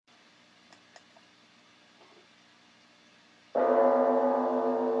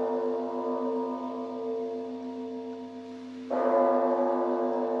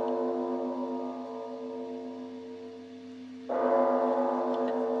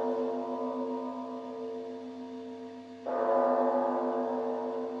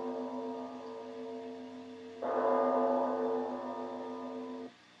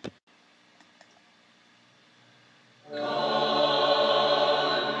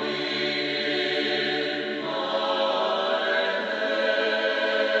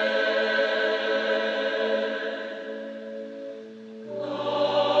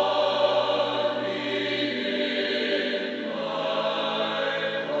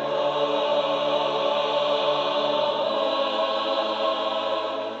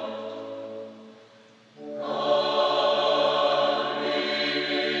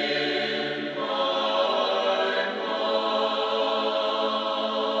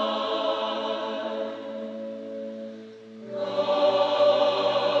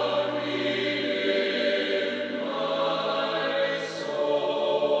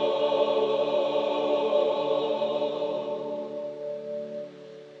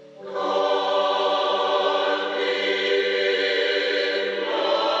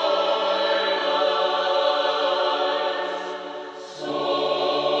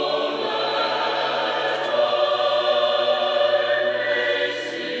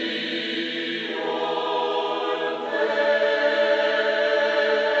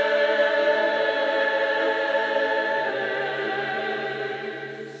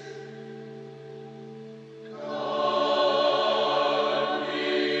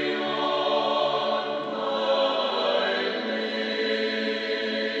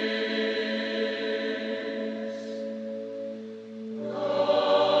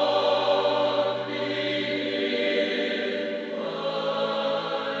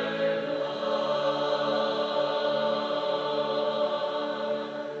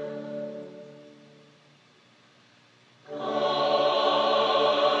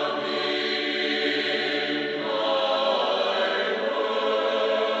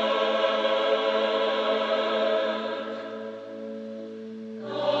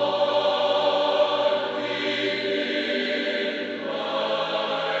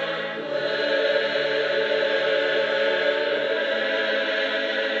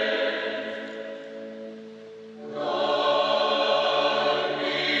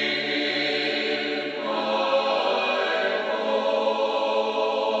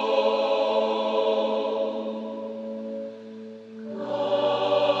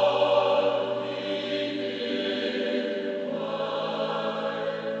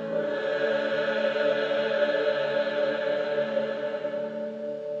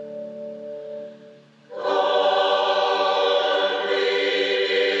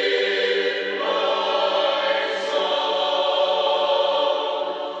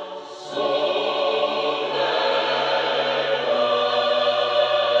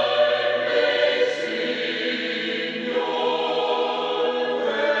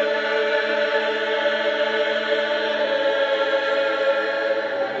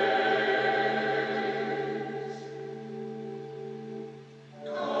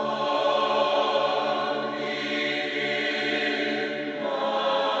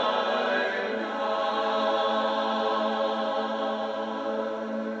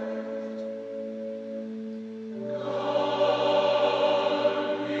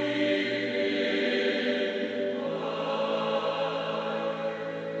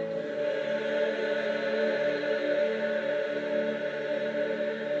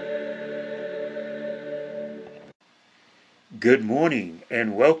Good morning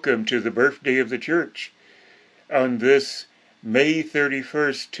and welcome to the birthday of the church. On this May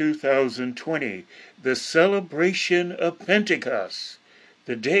 31st, 2020, the celebration of Pentecost,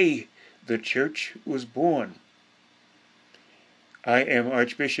 the day the church was born. I am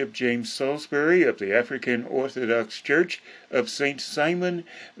Archbishop James Salisbury of the African Orthodox Church of St. Simon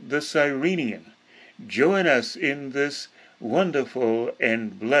the Cyrenian. Join us in this wonderful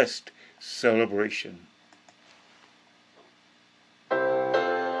and blessed celebration.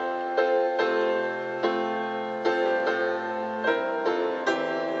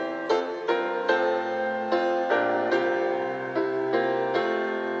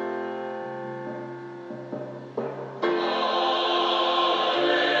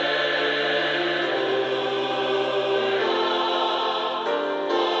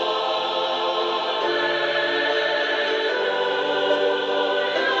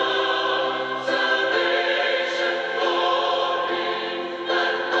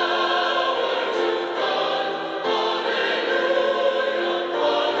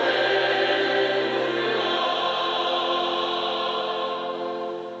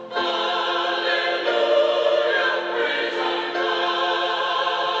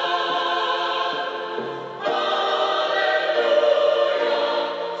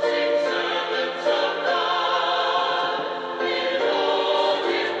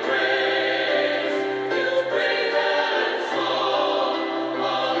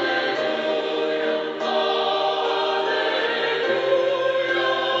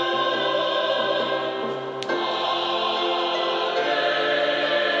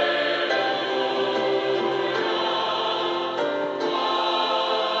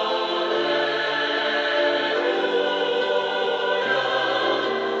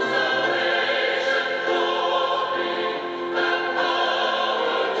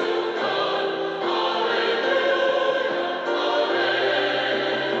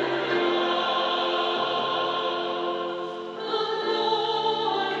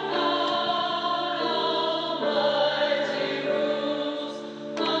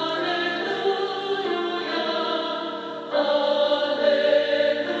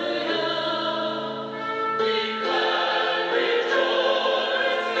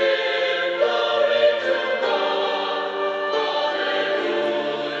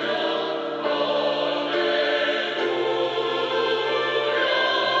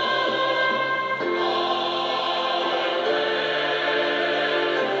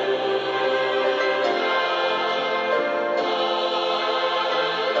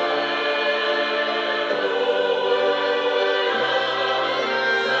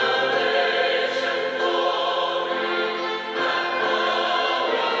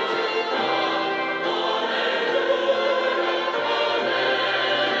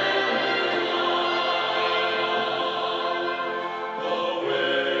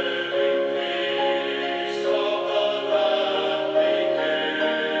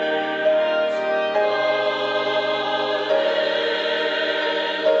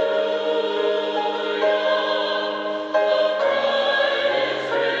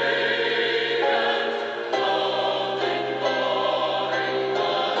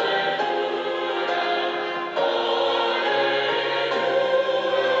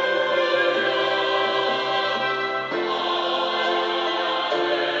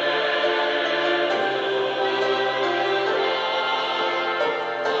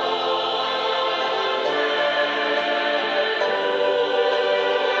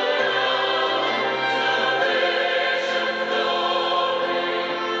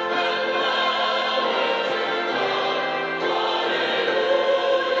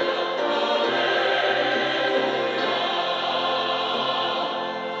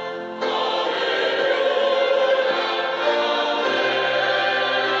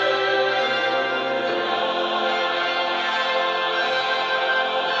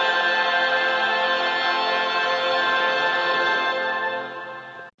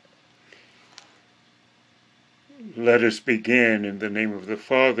 Let us begin in the name of the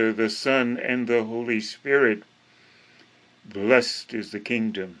Father, the Son, and the Holy Spirit. Blessed is the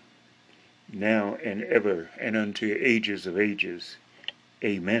kingdom, now and ever, and unto ages of ages.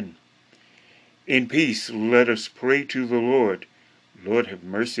 Amen. In peace let us pray to the Lord. Lord, have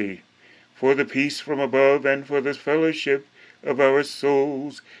mercy. For the peace from above and for the fellowship of our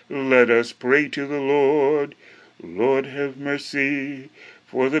souls, let us pray to the Lord. Lord, have mercy.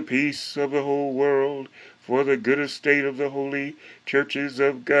 For the peace of the whole world, for the good estate of the holy churches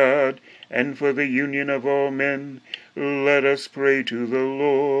of God, and for the union of all men, let us pray to the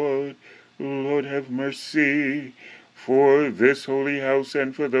Lord. Lord, have mercy. for this holy house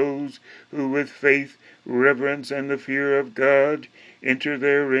and for those who with faith, reverence, and the fear of God enter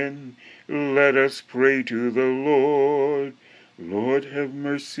therein. Let us pray to the Lord. Lord, have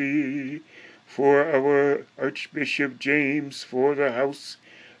mercy. For our Archbishop James, for the House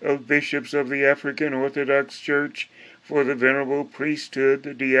of Bishops of the African Orthodox Church, for the venerable priesthood,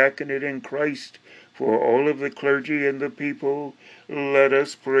 the diaconate in Christ, for all of the clergy and the people, let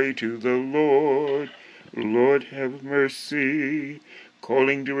us pray to the Lord. Lord, have mercy.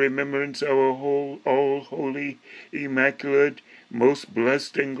 Calling to remembrance our all holy, immaculate, most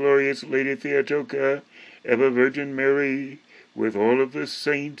blessed and glorious Lady Theotoka, ever Virgin Mary, with all of the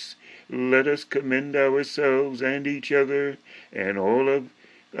saints, let us commend ourselves and each other and all of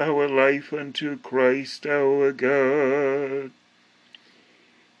our life unto Christ our God.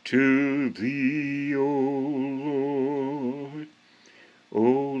 To thee, O Lord. O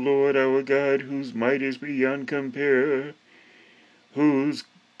Lord our God, whose might is beyond compare, whose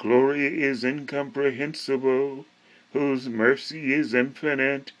glory is incomprehensible, whose mercy is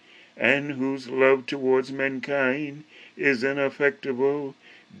infinite, and whose love towards mankind is inaffectable,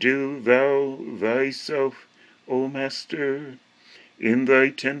 do thou thyself, O Master, in thy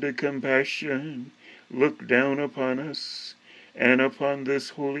tender compassion, look down upon us and upon this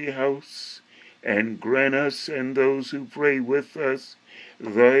holy house, and grant us and those who pray with us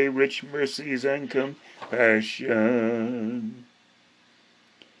thy rich mercies and compassion.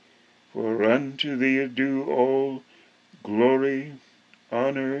 For unto thee are due all glory,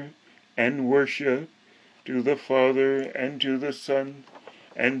 honor, and worship, to the Father, and to the Son,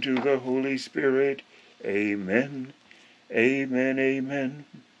 and to the Holy Spirit. Amen. Amen. Amen.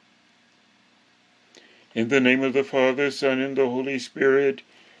 In the name of the Father, Son, and the Holy Spirit.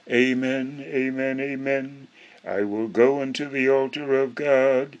 Amen. Amen. Amen. I will go unto the altar of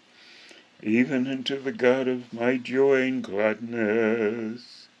God, even unto the God of my joy and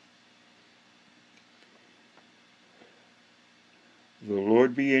gladness. The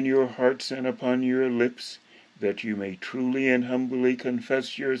Lord be in your hearts and upon your lips, that you may truly and humbly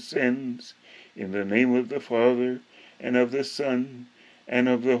confess your sins, in the name of the Father, and of the Son, and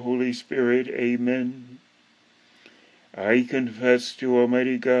of the Holy Spirit. Amen. I confess to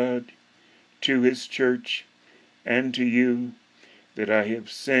Almighty God, to his church, and to you, that I have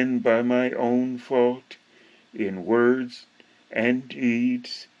sinned by my own fault, in words and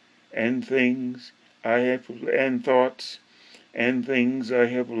deeds and things and thoughts and things I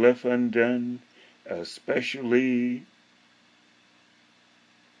have left undone, especially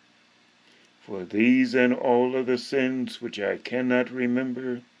for these and all of the sins which I cannot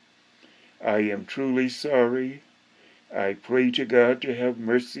remember. I am truly sorry. I pray to God to have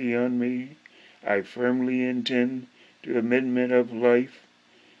mercy on me. I firmly intend to amendment of life,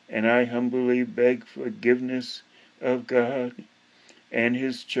 and I humbly beg forgiveness of God and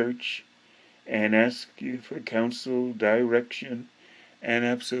his church, and ask you for counsel, direction, and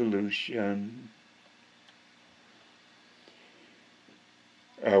absolution.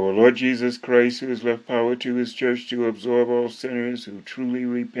 Our Lord Jesus Christ, who has left power to his church to absorb all sinners who truly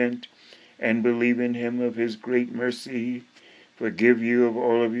repent and believe in him, of his great mercy, forgive you of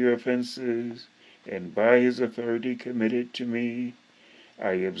all of your offenses, and by his authority committed to me,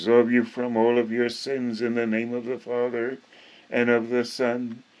 I absolve you from all of your sins in the name of the Father, and of the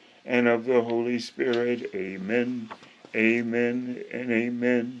Son, and of the Holy Spirit. Amen. Amen and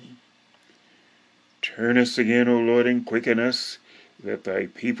amen. Turn us again, O Lord, and quicken us, that thy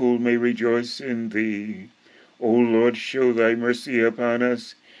people may rejoice in thee. O Lord, show thy mercy upon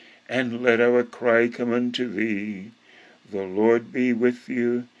us, and let our cry come unto thee. The Lord be with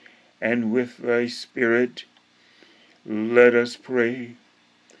you, and with thy spirit. Let us pray.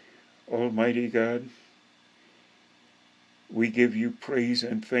 Almighty God, we give you praise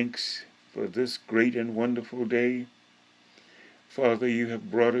and thanks for this great and wonderful day. Father, you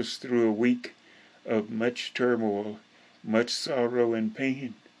have brought us through a week of much turmoil, much sorrow and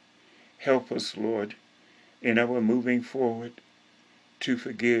pain. Help us, Lord, in our moving forward to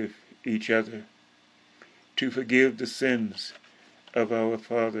forgive each other, to forgive the sins of our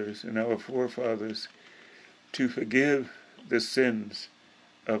fathers and our forefathers, to forgive the sins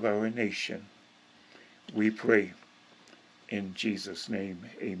of our nation. We pray in Jesus' name.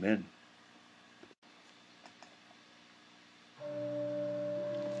 Amen.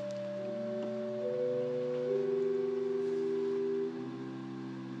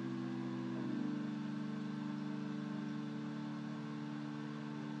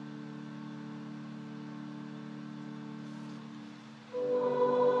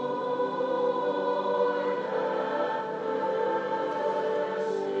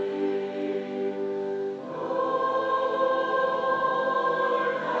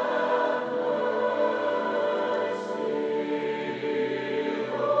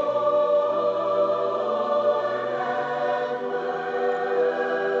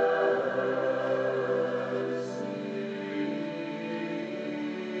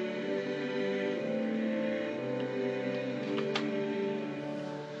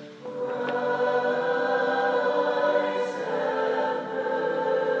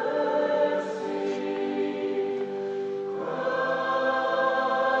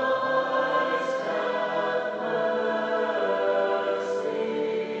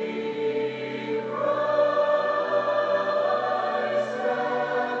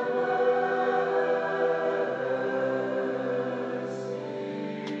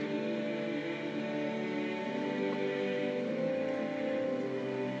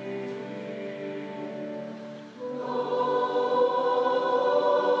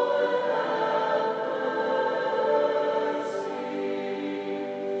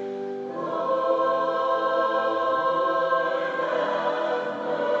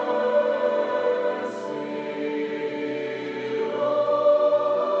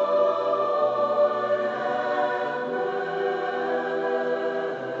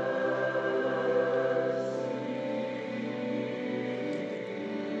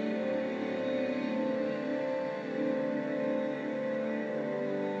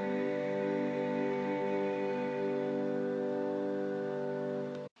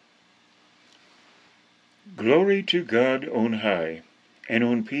 Glory to God on high, and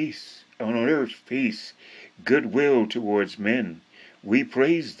on earth peace, goodwill towards men. We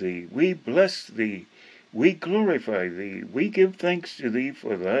praise thee, we bless thee, we glorify thee, we give thanks to thee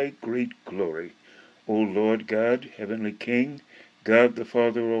for thy great glory. O Lord God, heavenly King, God the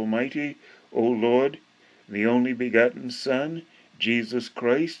Father Almighty, O Lord, the only begotten Son, Jesus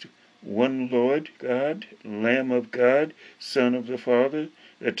Christ, one Lord God, Lamb of God, Son of the Father,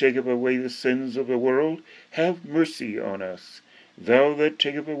 that taketh away the sins of the world, have mercy on us. Thou that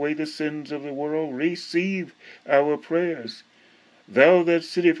taketh away the sins of the world, receive our prayers. Thou that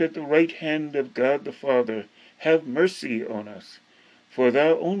sittest at the right hand of God the Father, have mercy on us. For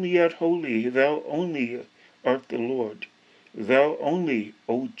thou only art holy, thou only art the Lord. Thou only,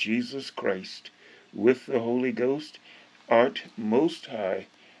 O Jesus Christ, with the Holy Ghost, art most high,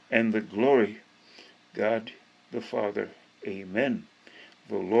 and the glory, God the Father. Amen.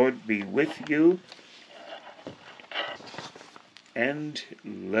 The Lord be with you, and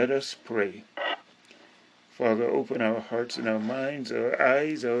let us pray. Father, open our hearts and our minds, our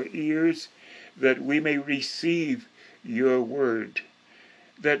eyes, our ears, that we may receive your word.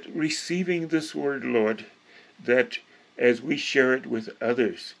 That receiving this word, Lord, that as we share it with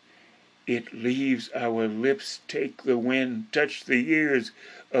others, it leaves our lips, take the wind, touch the ears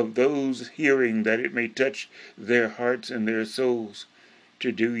of those hearing, that it may touch their hearts and their souls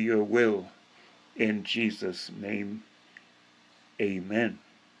to do your will. In Jesus' name, amen.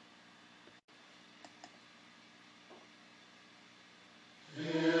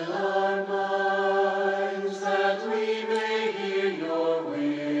 Fill our minds that we may hear your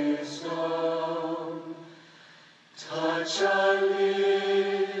wisdom. Touch our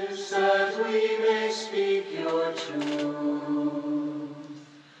lips that we may speak your truth.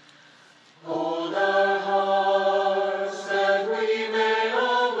 Hold our hearts that we may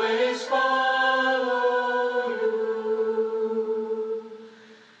always follow you.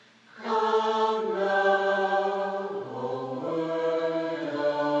 Come now, O Word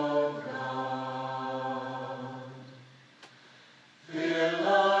of God. Fill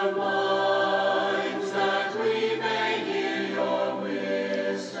our minds that we may hear your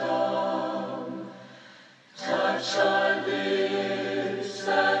wisdom. Touch our lips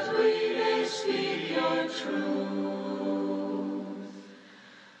that we may speak your truth.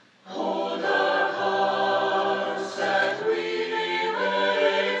 Hold our hearts that we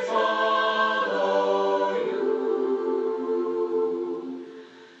may follow you.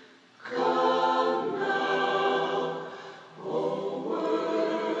 Come now, O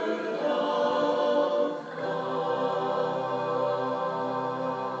Word of God.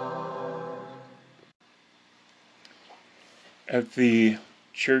 At the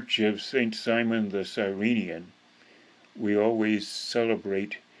Church of St. Simon the Cyrenian, we always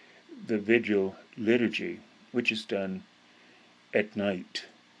celebrate the Vigil Liturgy, which is done at night.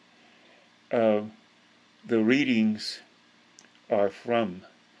 The readings are from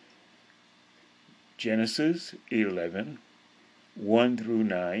Genesis 11, 1 through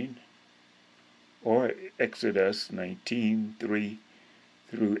 9, or Exodus 19, 3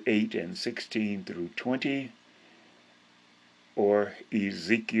 through 8 and 16 through 20, or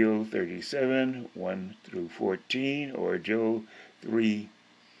Ezekiel 37, 1 through 14, or Joel 3,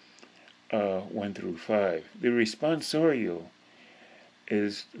 1 through 5. The responsorial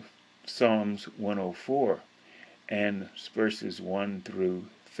is Psalms 104 and verses 1 through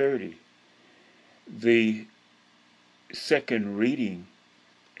 30. The second reading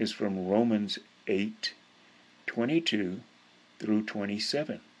is from Romans 8, 22 through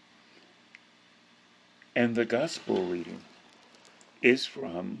 27. And the gospel reading is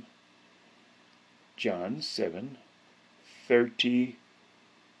from John 7,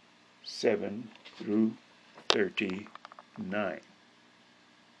 37 through 39.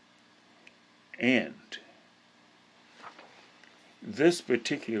 And this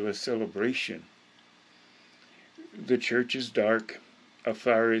particular celebration, the church is dark, a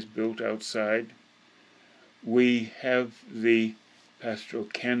fire is built outside. We have the pastoral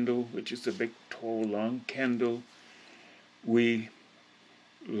candle, which is a big, tall, long candle. We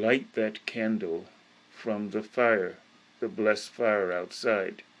light that candle from the fire, the blessed fire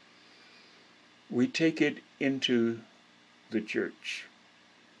outside. We take it into the church.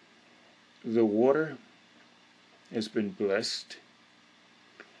 The water has been blessed,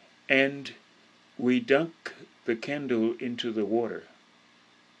 and we dunk the candle into the water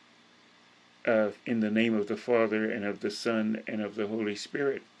in the name of the Father and of the Son and of the Holy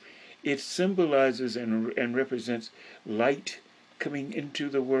Spirit. It symbolizes and represents light coming into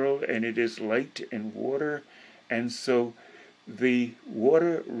the world, and it is light and water, and so the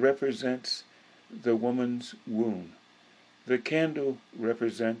water represents the woman's womb. The candle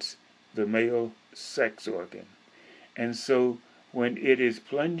represents the male sex organ. And so when it is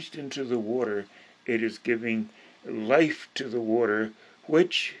plunged into the water, it is giving life to the water,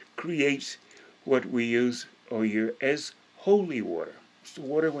 which creates what we use as holy water. It's the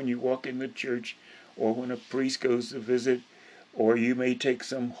water when you walk in the church, or when a priest goes to visit, or you may take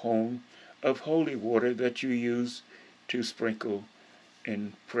some home of holy water that you use to sprinkle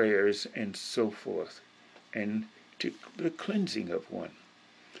in prayers and so forth, and to the cleansing of one.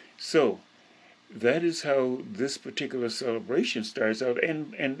 So that is how this particular celebration starts out.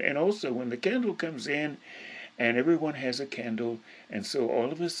 And also when the candle comes in and everyone has a candle, and so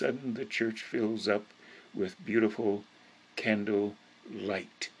all of a sudden the church fills up with beautiful candle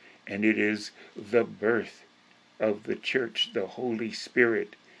light. And it is the birth of the church. The Holy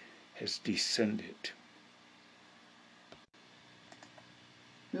Spirit has descended.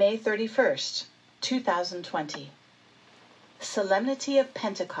 May 31st, 2020. Solemnity of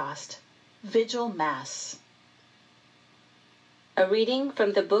Pentecost, Vigil Mass. A reading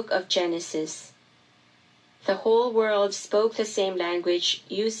from the book of Genesis. The whole world spoke the same language,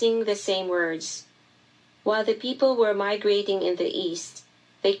 using the same words. While the people were migrating in the east,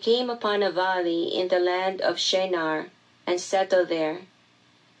 they came upon a valley in the land of Shinar and settled there.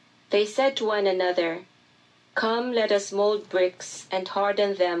 They said to one another, "Come, let us mold bricks and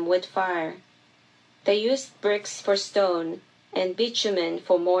harden them with fire." They used bricks for stone and bitumen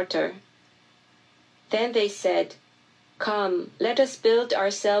for mortar. Then they said, "Come, let us build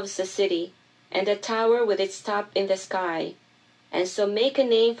ourselves a city and a tower with its top in the sky, and so make a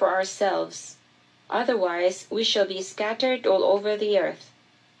name for ourselves. Otherwise we shall be scattered all over the earth."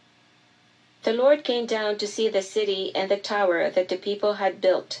 The Lord came down to see the city and the tower that the people had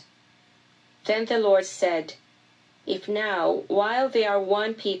built. Then the Lord said, "If now, while they are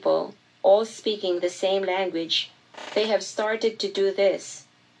one people, all speaking the same language, they have started to do this,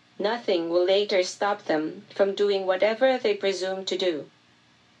 nothing will later stop them from doing whatever they presume to do.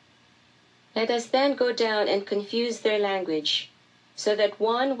 Let us then go down and confuse their language, so that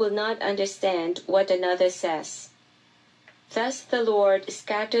one will not understand what another says." Thus the Lord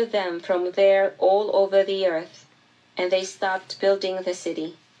scattered them from there all over the earth, and they stopped building the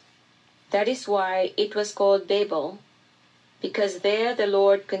city. That is why it was called Babel, because there the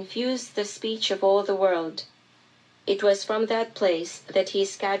Lord confused the speech of all the world. It was from that place that he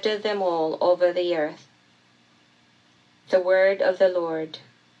scattered them all over the earth. The word of the Lord.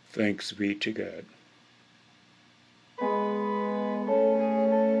 Thanks be to God.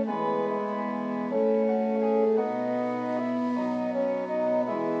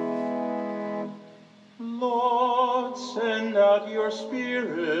 Lord, send out your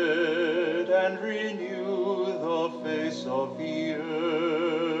Spirit and renew the face of the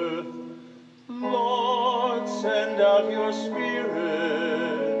earth. Lord, send out your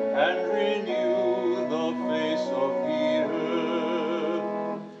Spirit and renew the face of the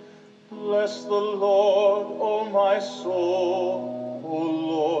earth. Bless the Lord, O my soul. O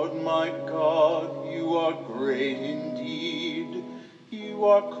Lord my God, you are great indeed. You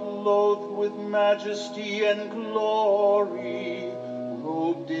are clothed with majesty and glory,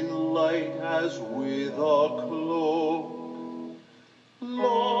 robed in light as with a cloak.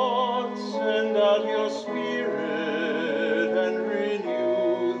 Lord, send out your Spirit and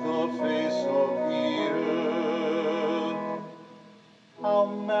renew the face of the earth. How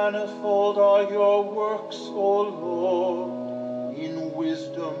manifold are your works, O Lord! In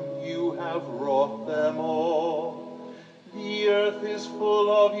wisdom you have wrought them all. The earth is full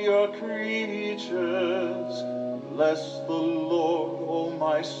of your creatures. Bless the Lord, O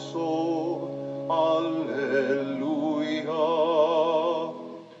my soul. Alleluia.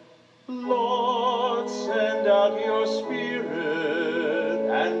 Lord, send out your Spirit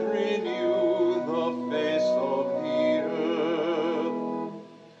and renew the face of the earth.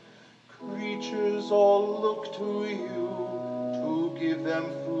 Creatures all look to you to give them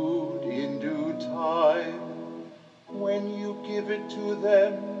food in due time. When you give it to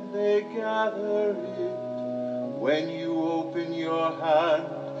them, they gather it. When you open your hand,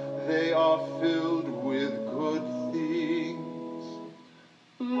 they are filled with good things.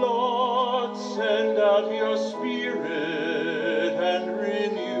 Lord, send out your Spirit and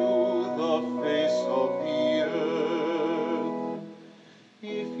renew the face of the earth.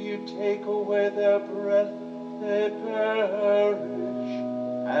 If you take away their breath, they perish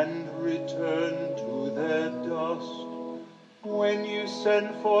and return to their dust. When you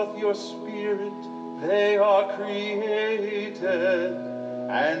send forth your Spirit, they are created,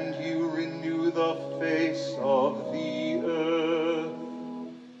 and you renew the face of the earth.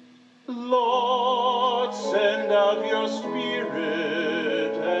 Lord, send out your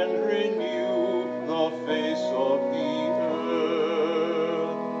Spirit and renew the face of the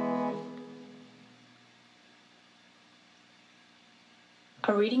earth.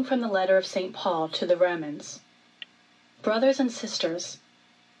 A reading from the letter of St. Paul to the Romans. Brothers and sisters,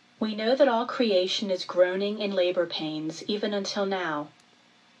 we know that all creation is groaning in labor pains even until now.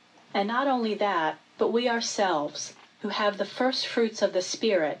 And not only that, but we ourselves, who have the first fruits of the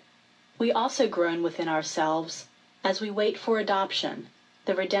Spirit, we also groan within ourselves as we wait for adoption,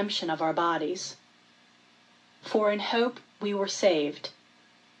 the redemption of our bodies. For in hope we were saved.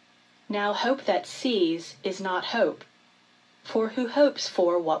 Now hope that sees is not hope, for who hopes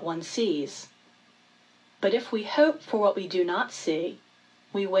for what one sees? But if we hope for what we do not see,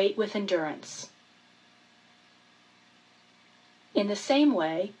 we wait with endurance. In the same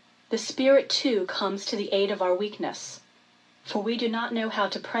way, the Spirit too comes to the aid of our weakness, for we do not know how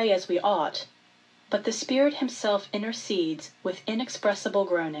to pray as we ought, but the Spirit himself intercedes with inexpressible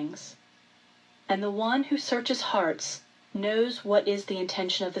groanings. And the one who searches hearts knows what is the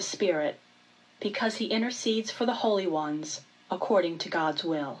intention of the Spirit, because he intercedes for the holy ones according to God's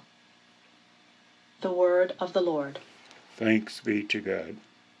will. The word of the Lord. Thanks be to God.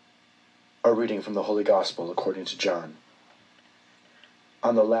 A reading from the Holy Gospel according to John.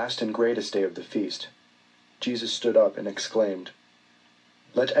 On the last and greatest day of the feast, Jesus stood up and exclaimed,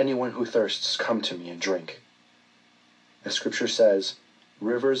 "Let anyone who thirsts come to me and drink." As Scripture says,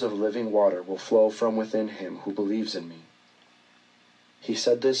 "Rivers of living water will flow from within him who believes in me." He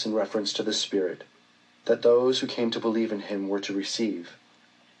said this in reference to the Spirit, that those who came to believe in him were to receive.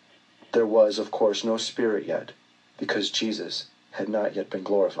 There was, of course, no Spirit yet, because Jesus had not yet been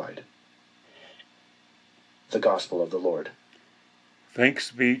glorified. The Gospel of the Lord.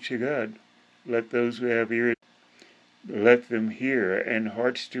 Thanks be to God. Let those who have ears, let them hear, and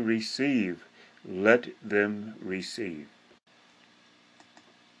hearts to receive, let them receive.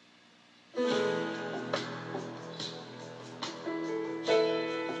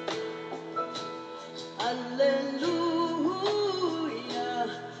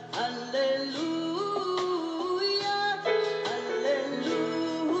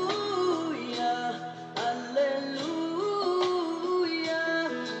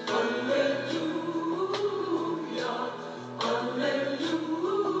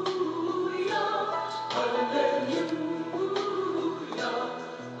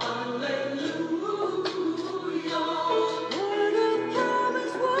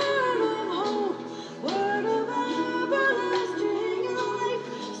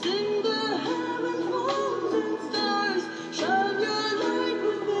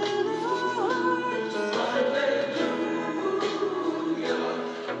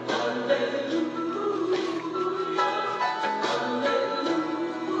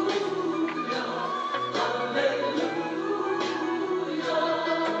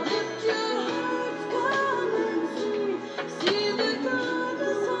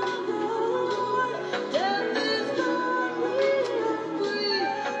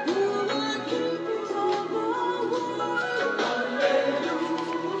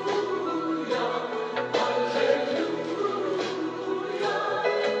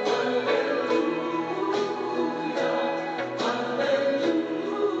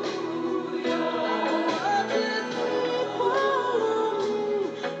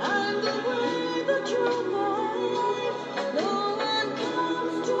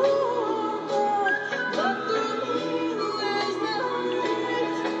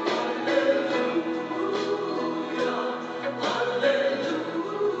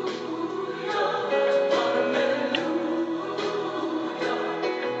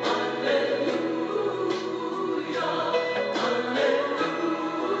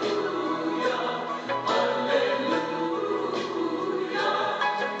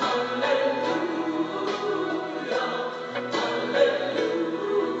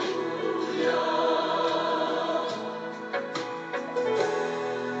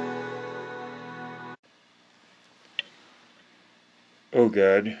 O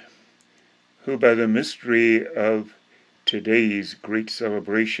God, who by the mystery of today's great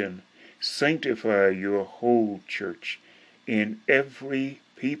celebration sanctify your whole church in every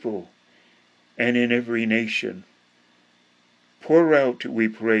people and in every nation, pour out, we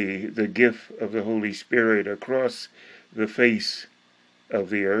pray, the gift of the Holy Spirit across the face of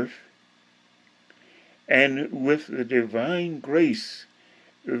the earth, and with the divine grace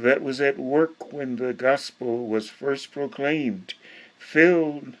that was at work when the gospel was first proclaimed,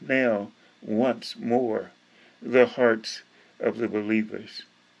 fill now once more the hearts of the believers.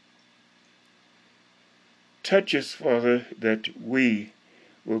 Touch us, Father, that we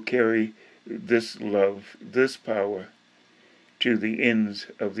will carry this love, this power to the ends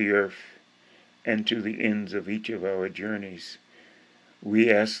of the earth and to the ends of each of our journeys.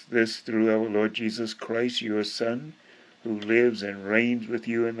 We ask this through our Lord Jesus Christ, your Son, who lives and reigns with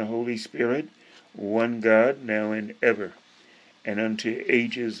you in the Holy Spirit, one God, now and ever, and unto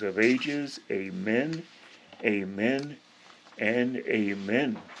ages of ages. Amen, amen, and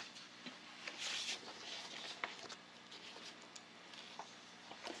amen.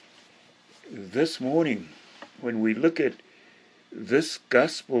 This morning, when we look at this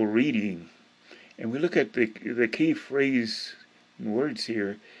gospel reading, and we look at the key phrase and words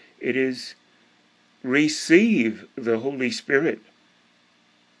here, it is receive the Holy Spirit.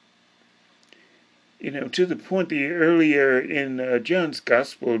 To the point the earlier in John's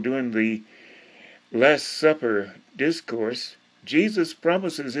Gospel, during the Last Supper discourse, Jesus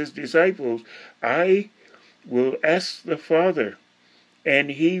promises his disciples, I will ask the Father,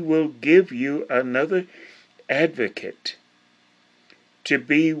 and he will give you another advocate to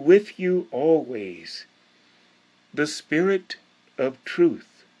be with you always, the Spirit of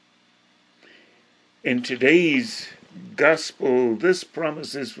truth. In today's gospel, this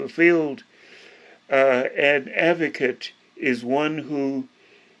promise is fulfilled. An advocate is one who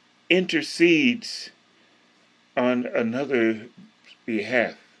intercedes on another's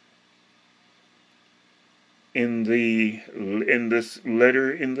behalf. In this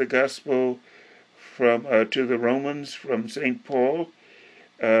letter in the gospel from to the Romans from St. Paul,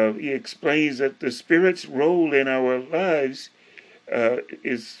 he explains that the Spirit's role in our lives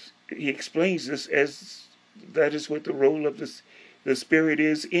he explains this as that is what the role of the Spirit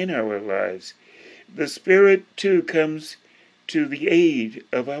is in our lives. The Spirit, too, comes to the aid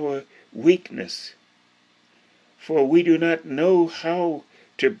of our weakness. For we do not know how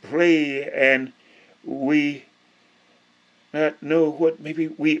to pray, and we not know what maybe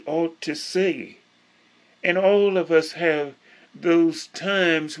we ought to say. And all of us have those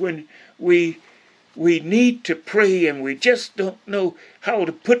times when we need to pray and we just don't know how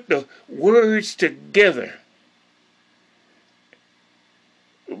to put the words together.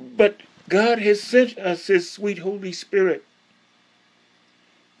 But God has sent us His sweet Holy Spirit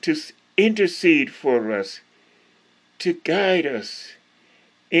to intercede for us, to guide us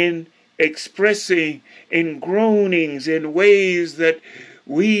in expressing in groanings in ways that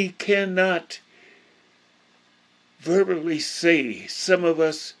we cannot verbally say. Some of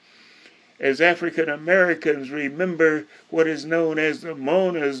us as African Americans remember what is known as the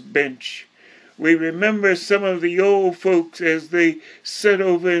mourner's bench. We remember some of the old folks as they sat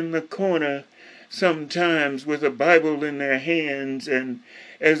over in the corner, sometimes with a Bible in their hands, and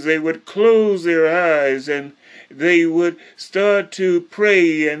as they would close their eyes and they would start to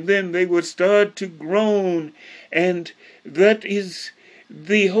pray, and then they would start to groan, and that is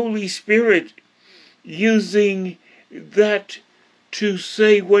the Holy Spirit using that to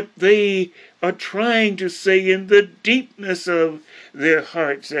say what they are trying to say in the deepness of their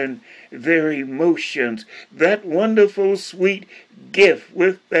hearts and their emotions. That wonderful, sweet gift,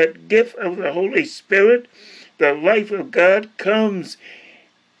 with that gift of the Holy Spirit, the life of God comes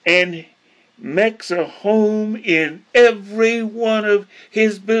and makes a home in every one of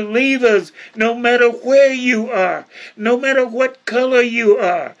His believers, no matter where you are, no matter what color you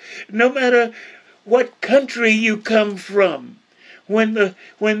are, no matter what country you come from. When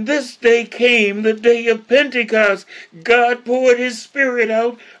this day came, the day of Pentecost, God poured His Spirit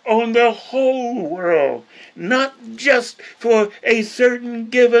out on the whole world, not just for a certain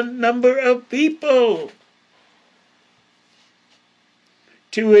given number of people.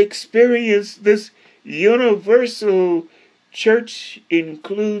 To experience this universal church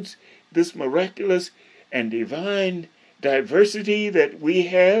includes this miraculous and divine diversity that we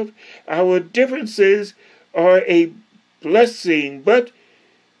have. Our differences are a blessing, but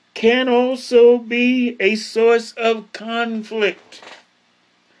can also be a source of conflict.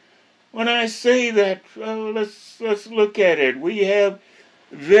 When I say that, let's look at it. We have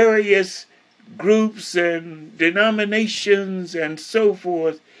various groups and denominations and so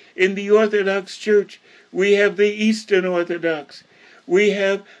forth. In the Orthodox Church, we have the Eastern Orthodox, we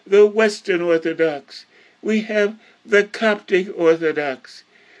have the Western Orthodox, we have the Coptic Orthodox,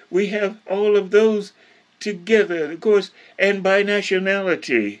 we have all of those together, of course, and by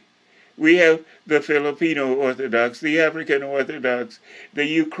nationality. We have the Filipino Orthodox, the African Orthodox, the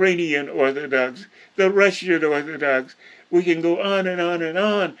Ukrainian Orthodox, the Russian Orthodox, We can go on and on and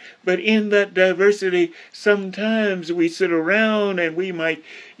on. But in that diversity, sometimes we sit around and we might,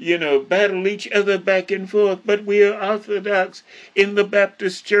 battle each other back and forth. But we are Orthodox in the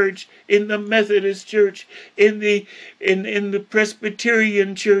Baptist church, in the Methodist church, in the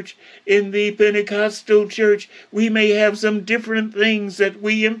Presbyterian church, in the Pentecostal church. We may have some different things that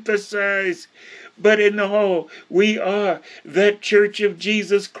we emphasize. But in the whole, we are that church of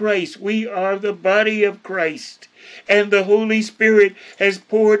Jesus Christ. We are the body of Christ. And the Holy Spirit has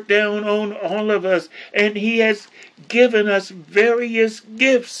poured down on all of us. And He has given us various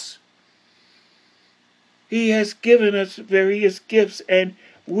gifts. He has given us various gifts. And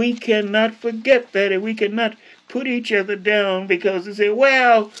we cannot forget that. And we cannot put each other down because they say,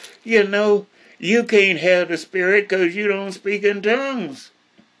 well, you can't have the Spirit because you don't speak in tongues.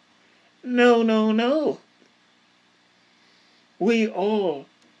 No, no, no. We all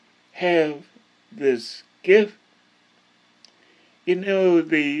have this gift.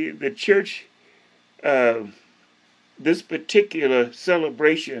 The church, this particular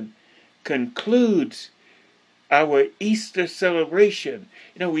celebration concludes our Easter celebration.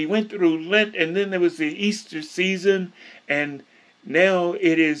 We went through Lent, and then there was the Easter season, and now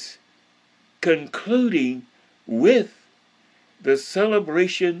it is concluding with the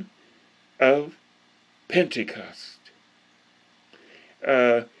celebration of Pentecost.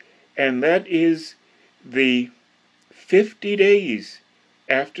 And that is the 50 days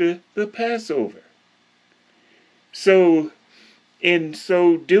after the Passover. So, in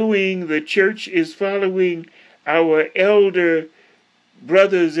so doing, the church is following our elder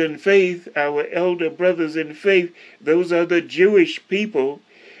brothers in faith. Those are the Jewish people.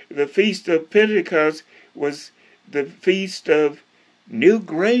 The Feast of Pentecost was the feast of new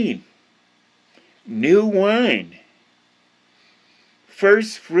grain, new wine,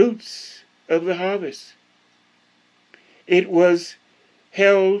 first fruits of the harvest. It was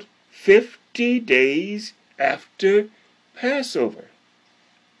held 50 days after Passover.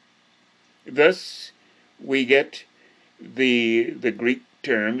 Thus, we get the Greek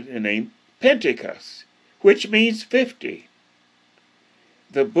term, the name Pentecost, which means 50.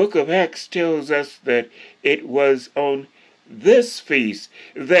 The book of Acts tells us that it was on this feast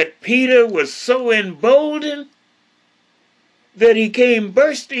that Peter was so emboldened that he came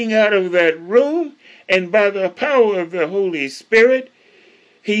bursting out of that room, and by the power of the Holy Spirit,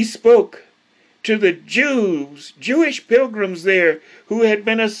 he spoke to the Jewish pilgrims there who had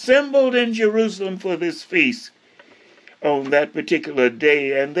been assembled in Jerusalem for this feast on that particular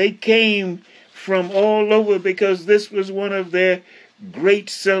day. And they came from all over because this was one of their great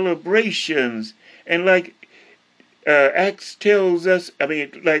celebrations. And like Luke tells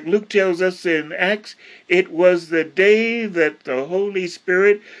us in Acts, it was the day that the Holy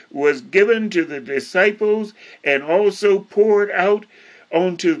Spirit was given to the disciples and also poured out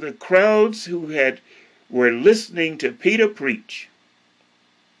onto the crowds who were listening to Peter preach.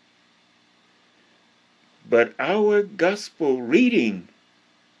 But our gospel reading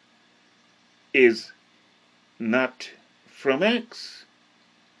is not from Acts,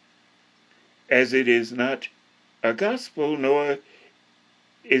 as it is not a gospel, nor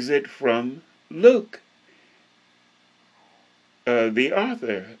is it from Luke, the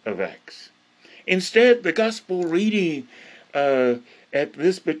author of Acts. Instead, the gospel reading at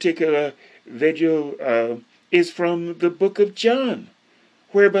this particular vigil is from the book of John,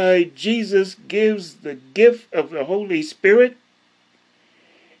 whereby Jesus gives the gift of the Holy Spirit.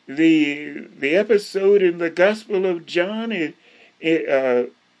 The episode in the Gospel of John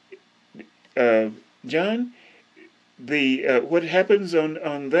what happens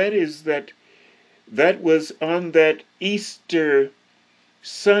on that is that was on that Easter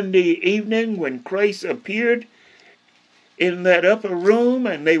Sunday evening when Christ appeared in that upper room,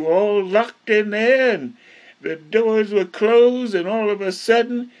 and they were all locked in there, and the doors were closed, and all of a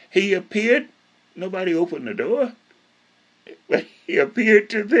sudden he appeared. Nobody opened the door, but he appeared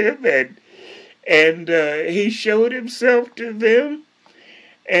to them, and he showed himself to them,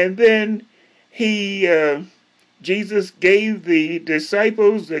 and then Jesus gave the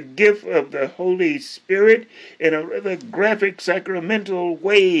disciples the gift of the Holy Spirit in a rather graphic, sacramental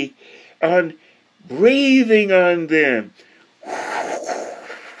way, on breathing on them.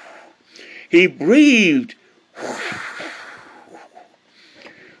 He breathed,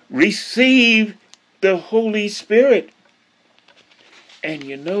 received the Holy Spirit.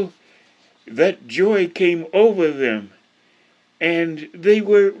 And that joy came over them. And they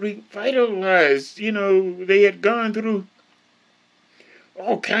were revitalized. They had gone through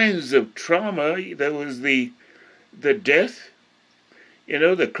all kinds of trauma. There was the death,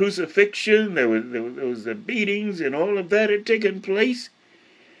 the crucifixion, there was the beatings and all of that had taken place.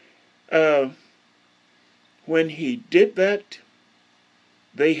 When he did that,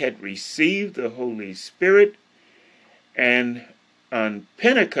 they had received the Holy Spirit, and on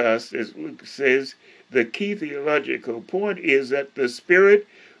Pentecost, as Luke says, the key theological point is that the Spirit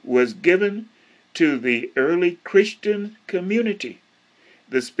was given to the early Christian community.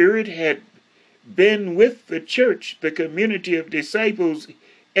 The Spirit had been with the church, the community of disciples,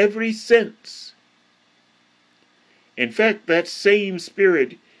 ever since. In fact, that same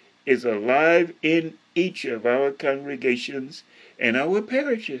Spirit is alive in each of our congregations and our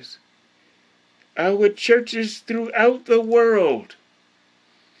parishes, our churches throughout the world.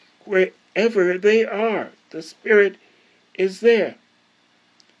 Wherever they are, the Spirit is there.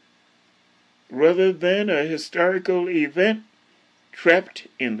 Rather than a historical event trapped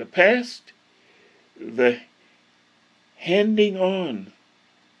in the past, the handing on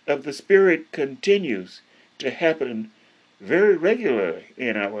of the Spirit continues to happen very regularly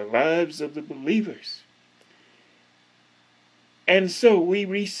in our lives of the believers. And so we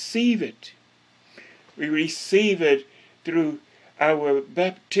receive it. We receive it through our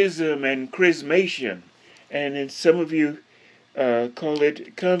baptism and chrismation, and in some of you call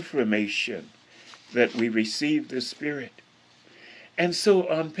it confirmation, that we receive the Spirit. And so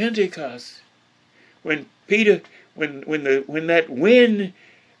on Pentecost, when that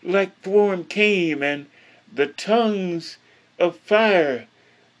wind-like form came and the tongues of fire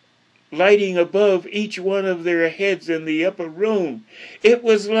lighting above each one of their heads in the upper room, it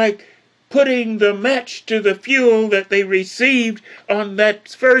was like putting the match to the fuel that they received on that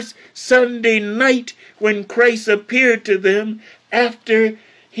first Sunday night when Christ appeared to them after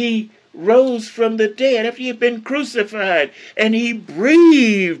he rose from the dead, after he had been crucified, and he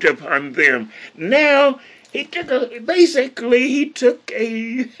breathed upon them. Now he took a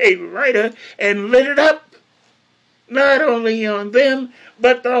lighter and lit it up, not only on them,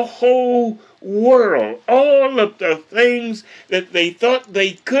 but the whole world. All of the things that they thought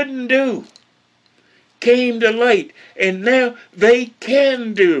they couldn't do came to light, and now they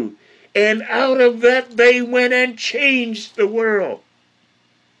can do. And out of that they went and changed the world.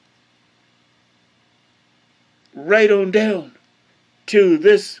 Right on down to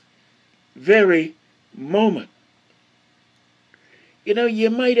this very moment. You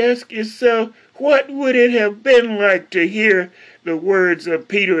might ask yourself, what would it have been like to hear the words of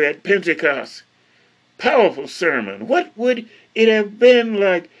Peter at Pentecost? Powerful sermon. What would it have been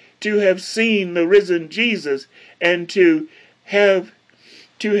like to have seen the risen Jesus and to have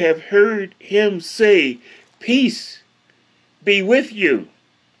heard him say, "Peace be with you,"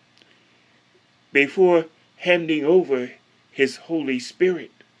 before handing over his Holy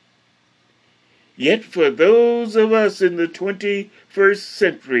Spirit? Yet for those of us in the 21st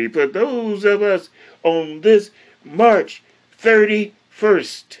century, for those of us on this March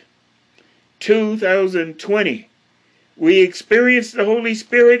 31st, 2020, we experience the Holy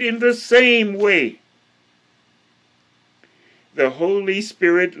Spirit in the same way. The Holy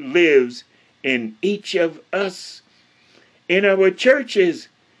Spirit lives in each of us, in our churches,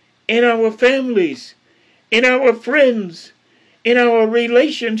 in our families, in our friends, in our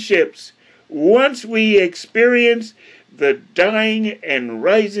relationships. Once we experience the dying and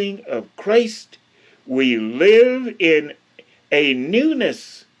rising of Christ, we live in a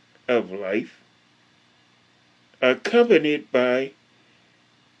newness of life, accompanied by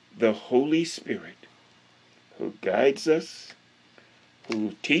the Holy Spirit, who guides us,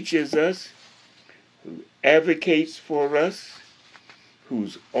 who teaches us, who advocates for us,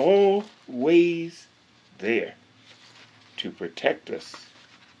 who's always there to protect us,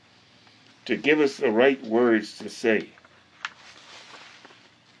 to give us the right words to say.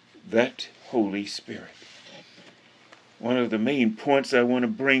 That Holy Spirit. One of the main points I want to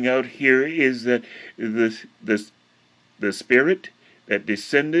bring out here is that the Spirit that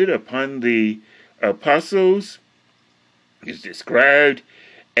descended upon the apostles is described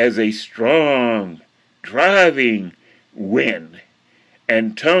as a strong, driving wind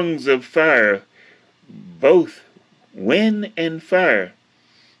and tongues of fire. Both wind and fire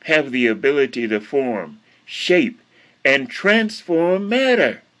have the ability to form, shape, and transform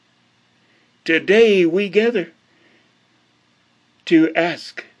matter. Today we gather to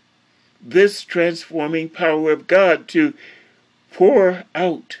ask this transforming power of God to pour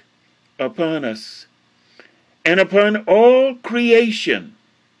out upon us and upon all creation.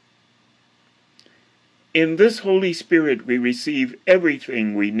 In this Holy Spirit we receive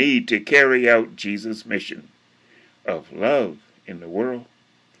everything we need to carry out Jesus' mission of love in the world,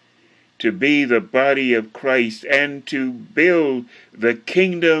 to be the body of Christ and to build the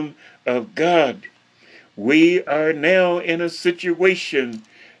kingdom of God. We are now in a situation,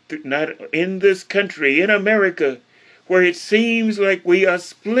 not in this country, in America, where it seems like we are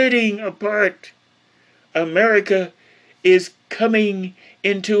splitting apart. America is coming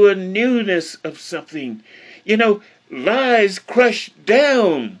into a newness of something. Lies crushed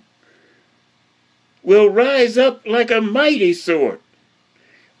down will rise up like a mighty sword.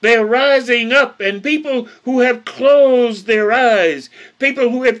 They're rising up, and people who have closed their eyes,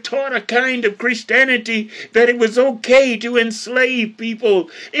 people who have taught a kind of Christianity that it was okay to enslave people,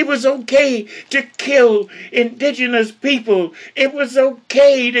 it was okay to kill indigenous people, it was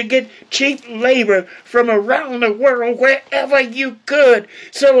okay to get cheap labor from around the world wherever you could,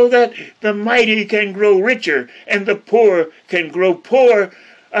 so that the mighty can grow richer and the poor can grow poor.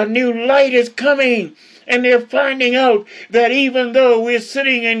 A new light is coming. And they're finding out that even though we're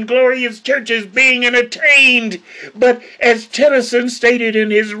sitting in glorious churches being entertained, but as Tennyson stated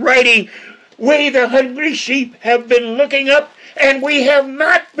in his writing, we the hungry sheep have been looking up and we have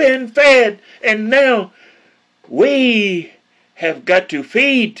not been fed. And now we have got to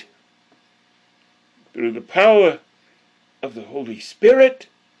feed through the power of the Holy Spirit.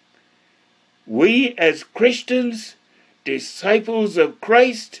 We as Christians, disciples of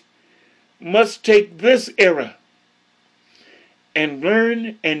Christ, must take this era and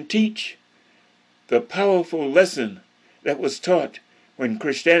learn and teach the powerful lesson that was taught when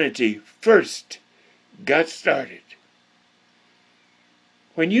Christianity first got started.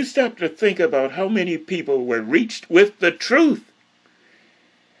 When you stop to think about how many people were reached with the truth,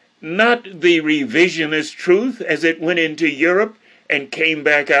 not the revisionist truth as it went into Europe and came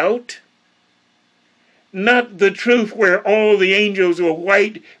back out, not the truth where all the angels were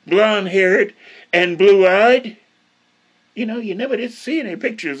white, blonde-haired, and blue-eyed. You never did see any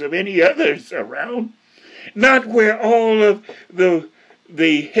pictures of any others around. Not where all of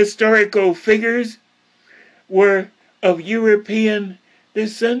the historical figures were of European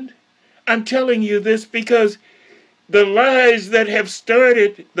descent. I'm telling you this because the lies that have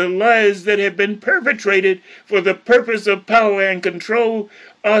started, the lies that have been perpetrated for the purpose of power and control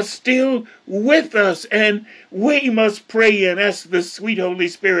are still with us, and we must pray and ask the sweet Holy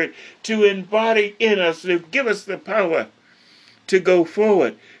Spirit to embody in us, to give us the power to go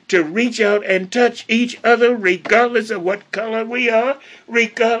forward, to reach out and touch each other regardless of what color we are,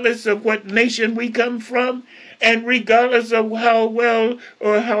 regardless of what nation we come from, and regardless of how well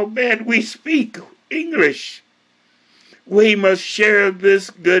or how bad we speak English. We must share this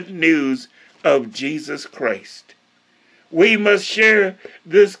good news of Jesus Christ. We must share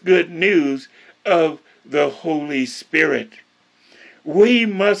this good news of the Holy Spirit. We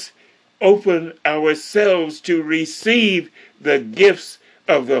must open ourselves to receive the gifts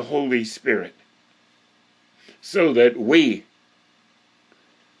of the Holy Spirit so that we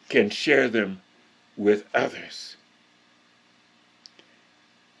can share them with others.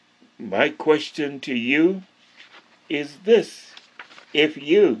 My question to you is this: if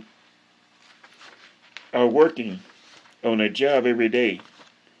you are working on a job every day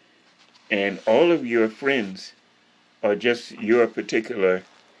and all of your friends are just your particular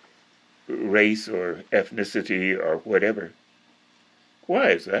race or ethnicity or whatever, why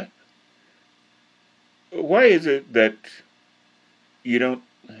is that? Why is it that you don't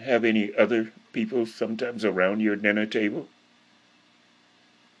have any other people sometimes around your dinner table?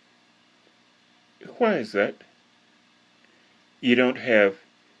 Why is that? You don't have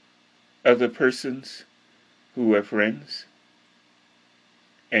other persons who are friends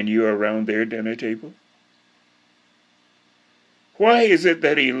and you're around their dinner table? Why is it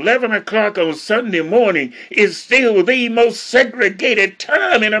that 11 o'clock on Sunday morning is still the most segregated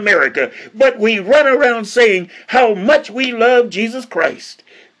time in America, but we run around saying how much we love Jesus Christ,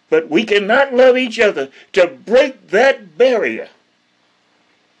 but we cannot love each other to break that barrier?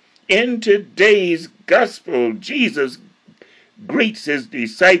 In today's gospel, Jesus greets his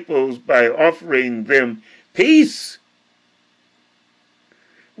disciples by offering them peace.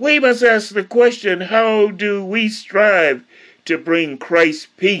 We must ask the question, how do we strive to bring Christ's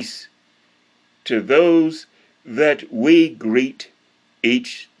peace to those that we greet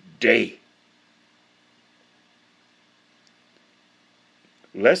each day?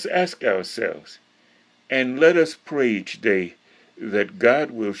 Let's ask ourselves, and let us pray each day that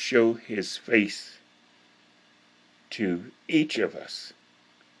God will show his face to each of us.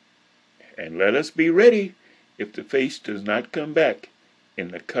 And let us be ready if the face does not come back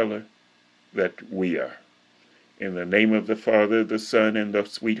in the color that we are. In the name of the Father, the Son, and the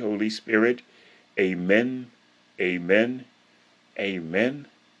sweet Holy Spirit, amen, amen, amen,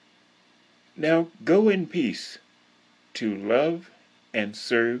 Now go in peace to love and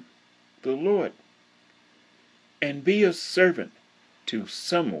serve the Lord, and be a servant to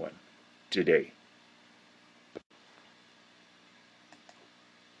someone today.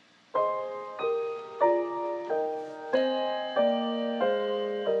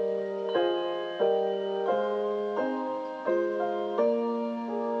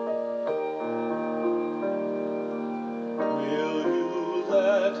 Will you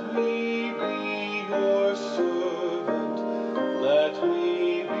let me be your servant? Let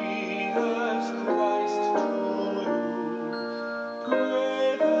me be as Christ to you.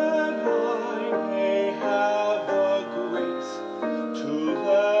 Pray that I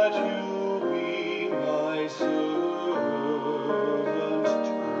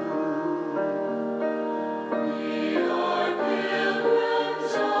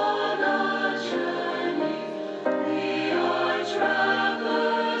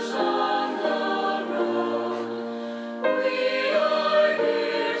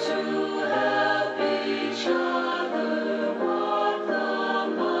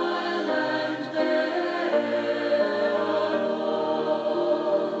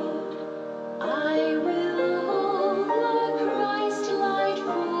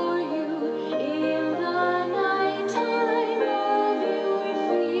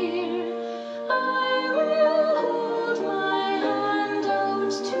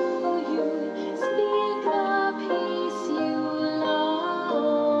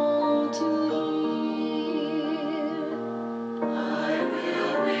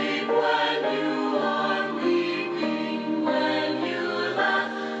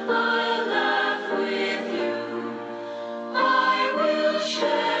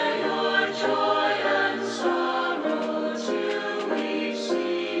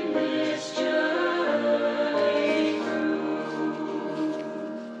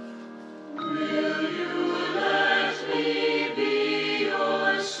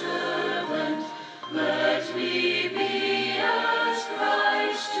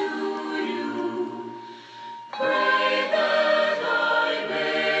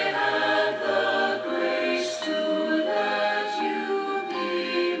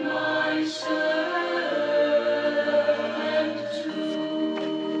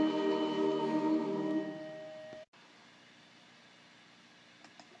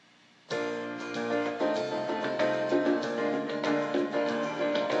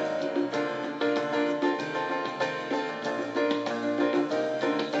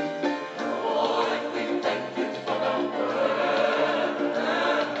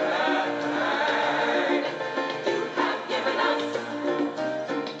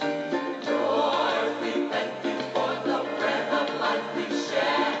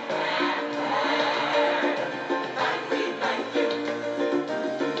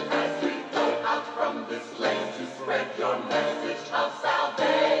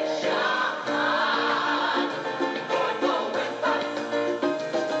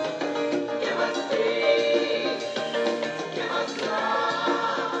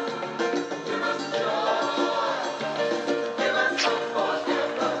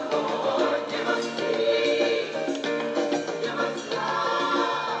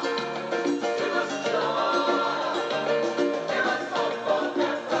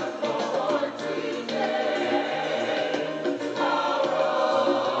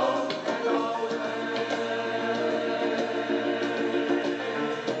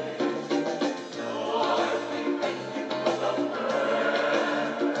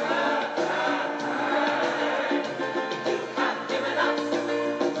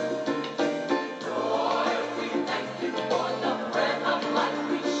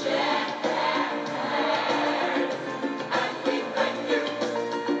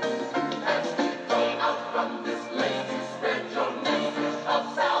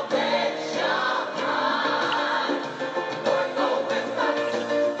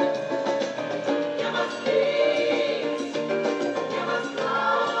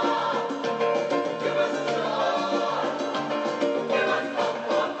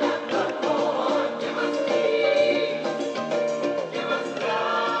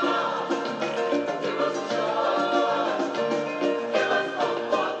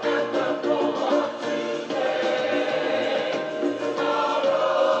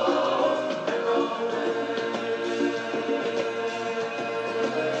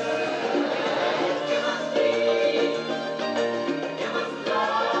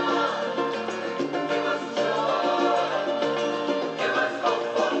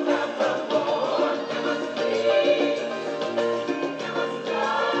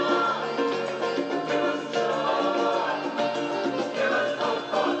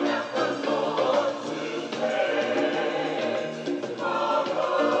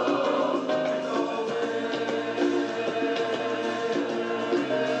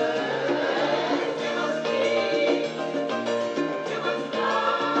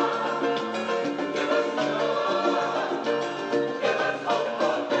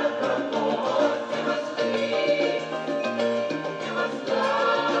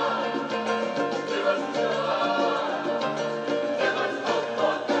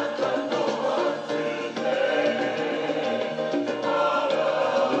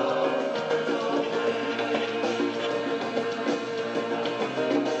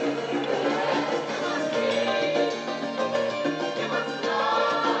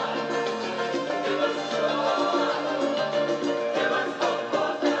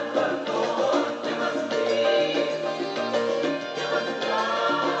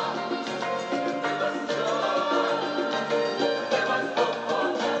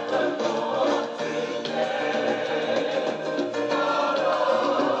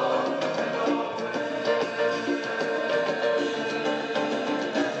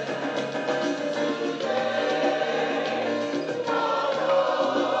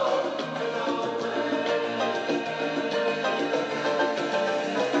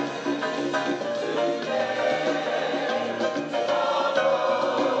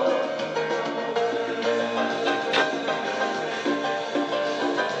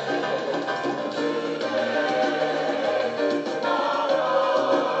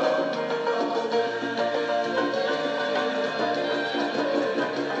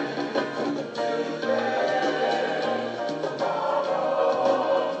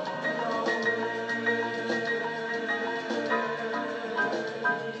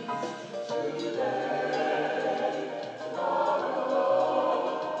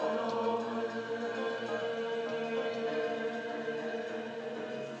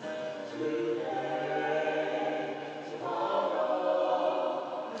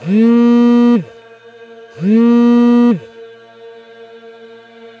Hmm.